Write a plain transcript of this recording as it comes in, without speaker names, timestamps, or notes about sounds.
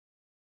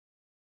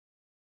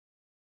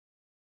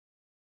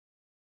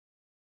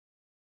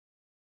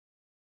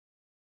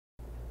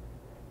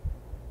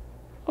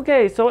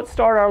Okay, so let's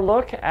start our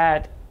look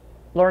at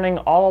learning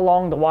All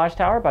Along the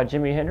Watchtower by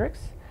Jimi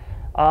Hendrix.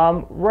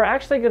 We're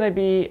actually going to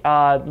be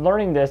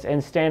learning this in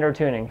standard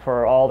tuning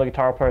for all the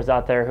guitar players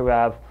out there who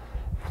have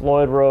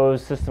Floyd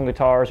Rose system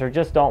guitars or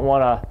just don't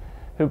want to,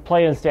 who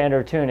play in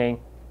standard tuning.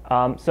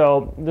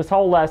 So this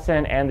whole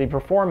lesson and the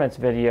performance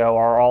video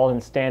are all in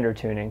standard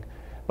tuning.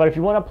 But if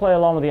you want to play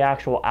along with the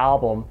actual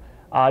album,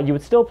 you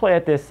would still play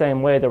it this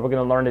same way that we're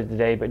going to learn it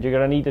today, but you're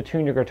going to need to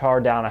tune your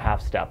guitar down a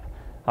half step.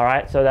 All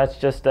right, so that's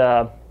just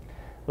a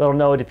little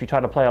note. If you try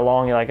to play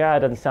along, you're like,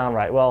 it doesn't sound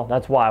right. Well,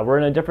 that's why. We're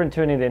in a different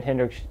tuning than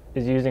Hendrix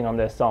is using on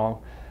this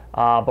song,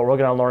 but we're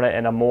going to learn it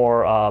in a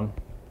more,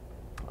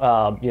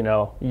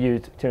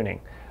 used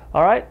tuning.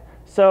 All right,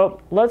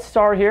 so let's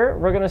start here.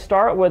 We're going to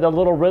start with a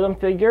little rhythm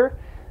figure,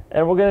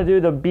 and we're going to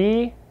do the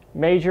B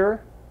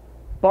major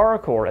bar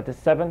chord at the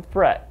 7th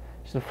fret.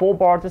 Just a full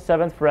bar at the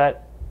 7th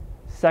fret,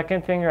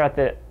 second finger at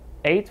the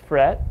 8th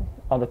fret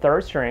on the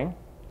 3rd string,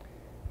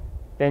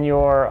 then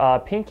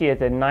your pinky at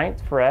the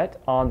 9th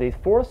fret on the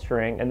 4th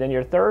string, and then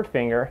your 3rd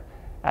finger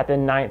at the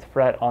 9th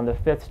fret on the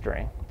 5th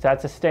string. So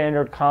that's a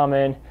standard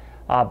common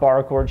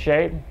bar chord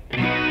shape.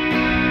 You're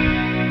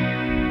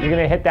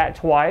going to hit that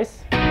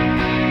twice,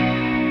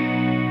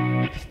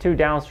 just 2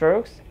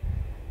 downstrokes.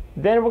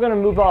 Then we're going to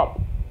move up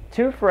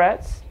 2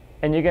 frets,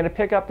 and you're going to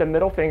pick up the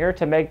middle finger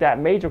to make that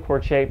major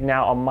chord shape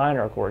now a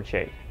minor chord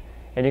shape.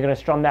 And you're going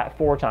to strum that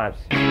 4 times.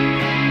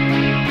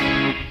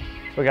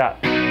 So we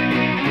got.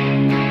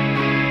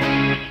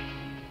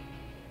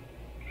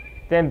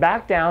 Then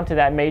back down to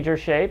that major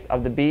shape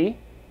of the B,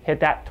 hit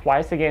that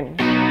twice again,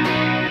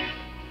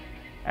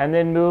 and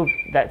then move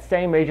that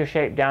same major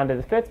shape down to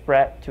the 5th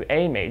fret to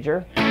A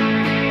major.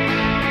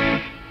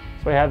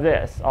 So we have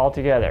this all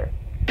together.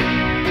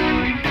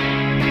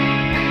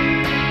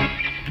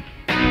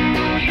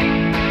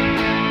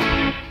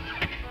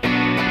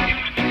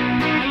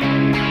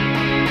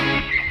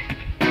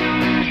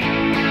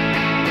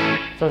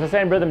 So it's the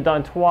same rhythm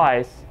done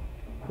twice.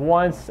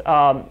 Once,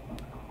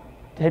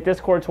 hit this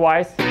chord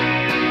twice,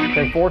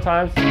 then 4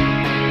 times,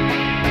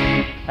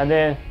 and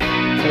then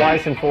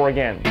twice and 4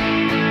 again.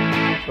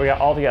 So we got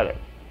all together.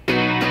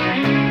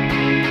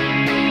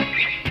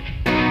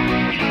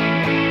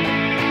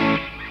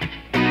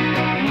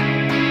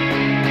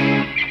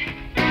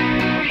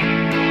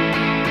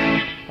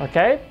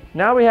 Okay,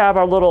 now we have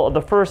our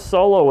the first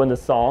solo in the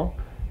song,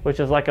 which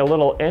is like a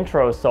little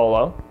intro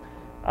solo.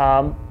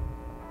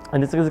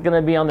 And this is going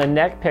to be on the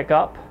neck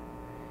pickup,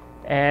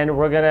 and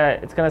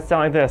it's gonna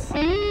sound like this.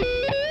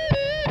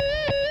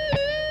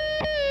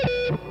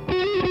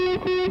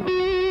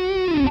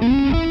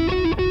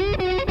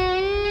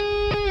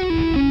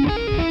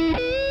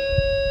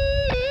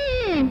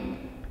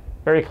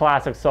 Very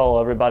classic solo,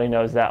 everybody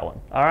knows that one.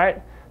 All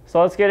right,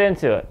 so let's get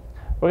into it.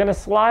 We're gonna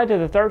slide to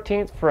the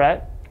 13th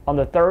fret on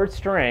the 3rd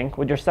string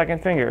with your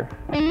 2nd finger.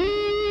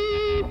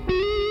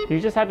 You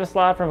just have to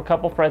slide from a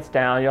couple frets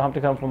down. You don't have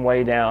to come from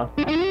way down.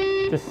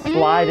 Just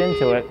slide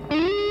into it.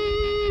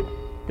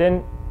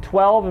 Then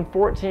 12 and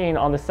 14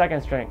 on the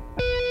 2nd string.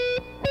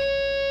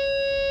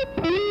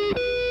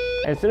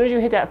 And as soon as you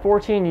hit that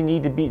 14, you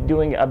need to be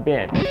doing a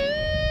bend.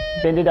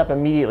 Bend it up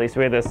immediately, so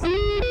we have this.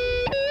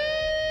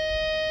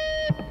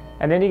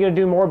 And then you're going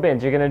to do more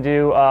bends. You're going to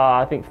do,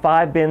 I think,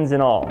 5 bends in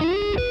all.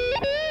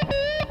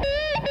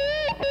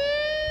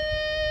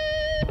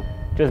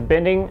 Just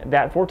bending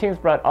that 14th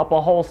fret up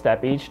a whole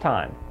step each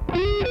time.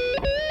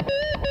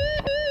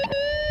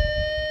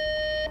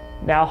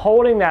 Now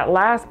holding that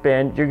last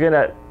bend, you're going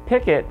to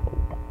pick it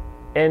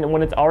and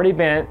when it's already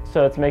bent,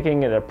 so it's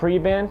making it a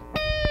pre-bend.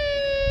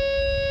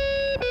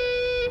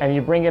 And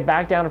you bring it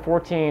back down to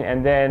 14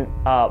 and then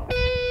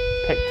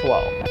pick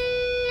 12.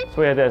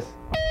 So we have this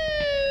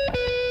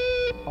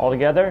all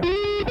together.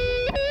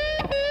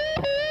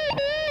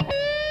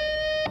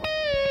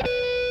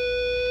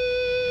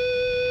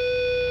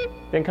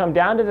 Then come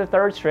down to the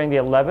 3rd string, the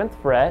 11th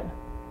fret,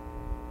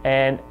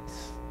 and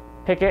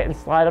pick it and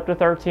slide up to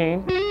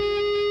 13.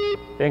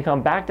 Then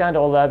come back down to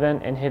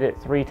 11 and hit it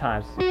 3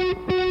 times. You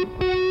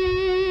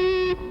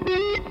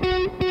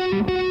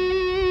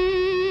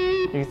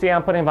can see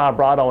I'm putting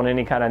vibrato on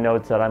any kind of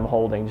notes that I'm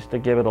holding just to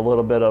give it a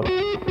little bit of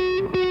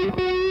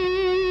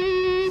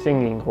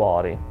singing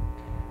quality.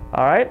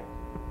 All right,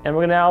 and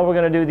we're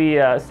gonna do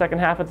the second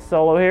half of the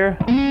solo here.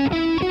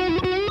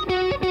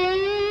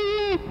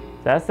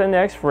 That's the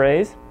next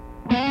phrase.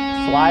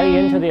 Sliding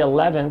into the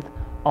 11th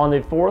on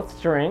the 4th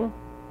string.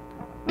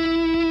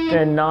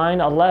 Then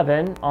 9,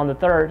 11 on the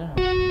 3rd.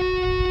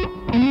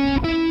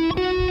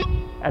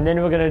 And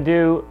then we're going to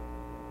do,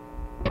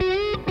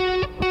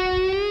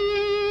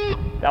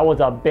 that was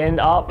a bend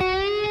up,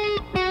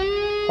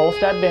 whole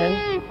step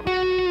bend,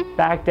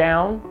 back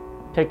down,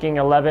 picking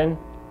 11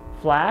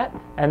 flat,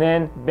 and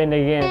then bend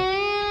again.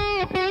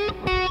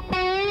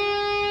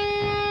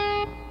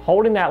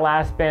 Holding that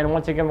last bend,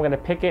 once again we're going to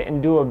pick it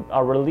and do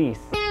a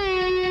release.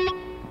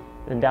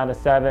 Then down to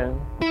 7.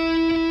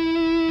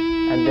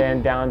 And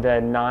then down to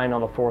 9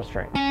 on the 4th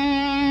string.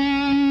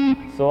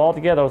 So all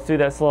together, let's do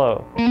that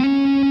slow.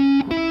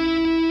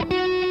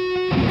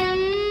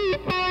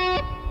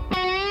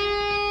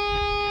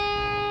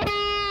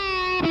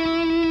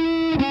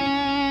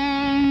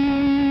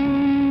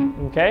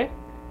 Okay,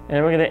 and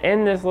then we're going to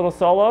end this little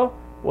solo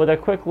with a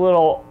quick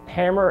little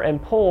hammer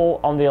and pull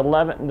on the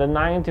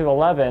 9 to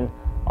 11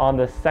 on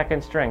the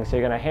 2nd string. So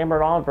you're going to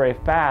hammer it on very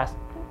fast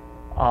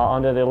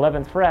onto the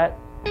 11th fret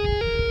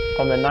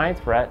from the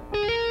 9th fret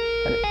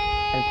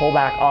and pull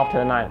back off to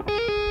the 9th.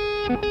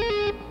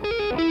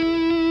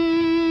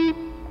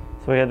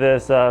 So we have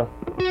this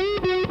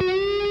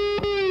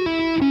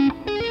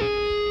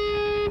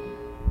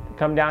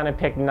come down and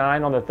pick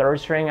 9 on the 3rd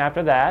string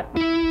after that,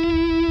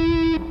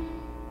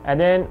 and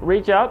then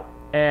reach up,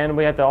 and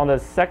we have to, on the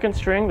 2nd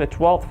string, the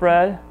 12th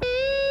fret,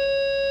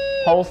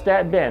 whole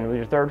step bend with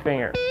your 3rd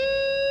finger,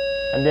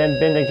 and then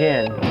bend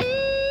again.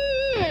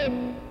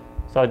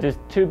 So just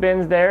 2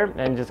 bends there,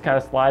 and just kind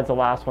of slides the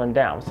last one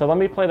down. So let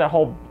me play that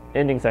whole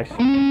ending section.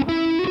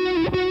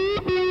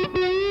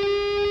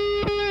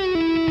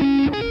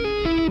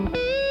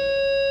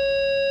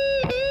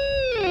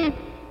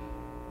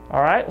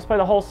 All right, let's play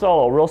the whole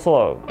solo real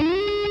slow.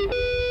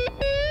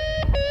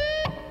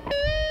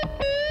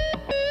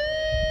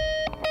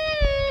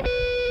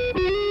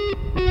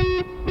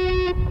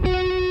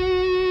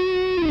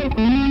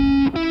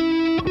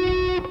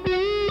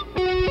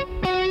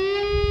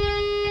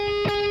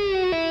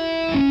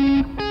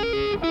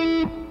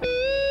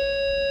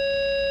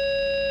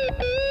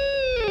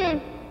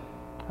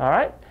 All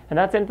right, and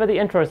that's it for the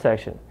intro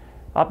section.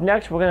 Up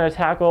next, we're going to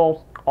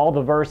tackle all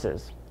the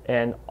verses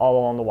in All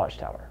Along the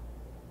Watchtower.